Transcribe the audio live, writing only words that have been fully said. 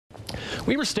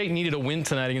Weber State needed a win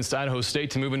tonight against Idaho State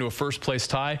to move into a first-place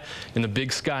tie in the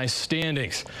Big Sky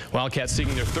standings. Wildcats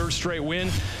seeking their third straight win.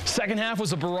 Second half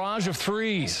was a barrage of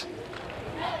threes.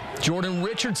 Jordan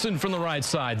Richardson from the right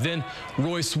side, then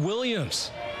Royce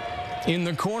Williams in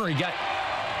the corner. He got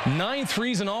 9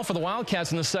 threes in all for the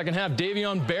Wildcats in the second half.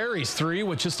 Davion Berry's three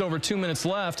with just over 2 minutes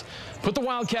left put the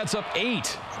Wildcats up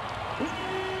 8.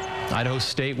 Idaho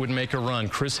State would make a run.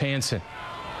 Chris Hansen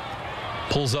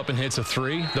pulls up and hits a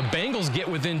three. The Bengals get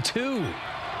within 2.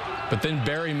 But then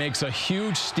Berry makes a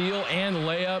huge steal and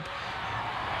layup,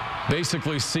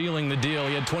 basically sealing the deal.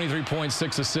 He had 23 points,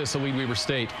 6 assists to lead Weber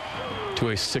State to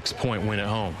a 6-point win at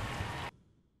home.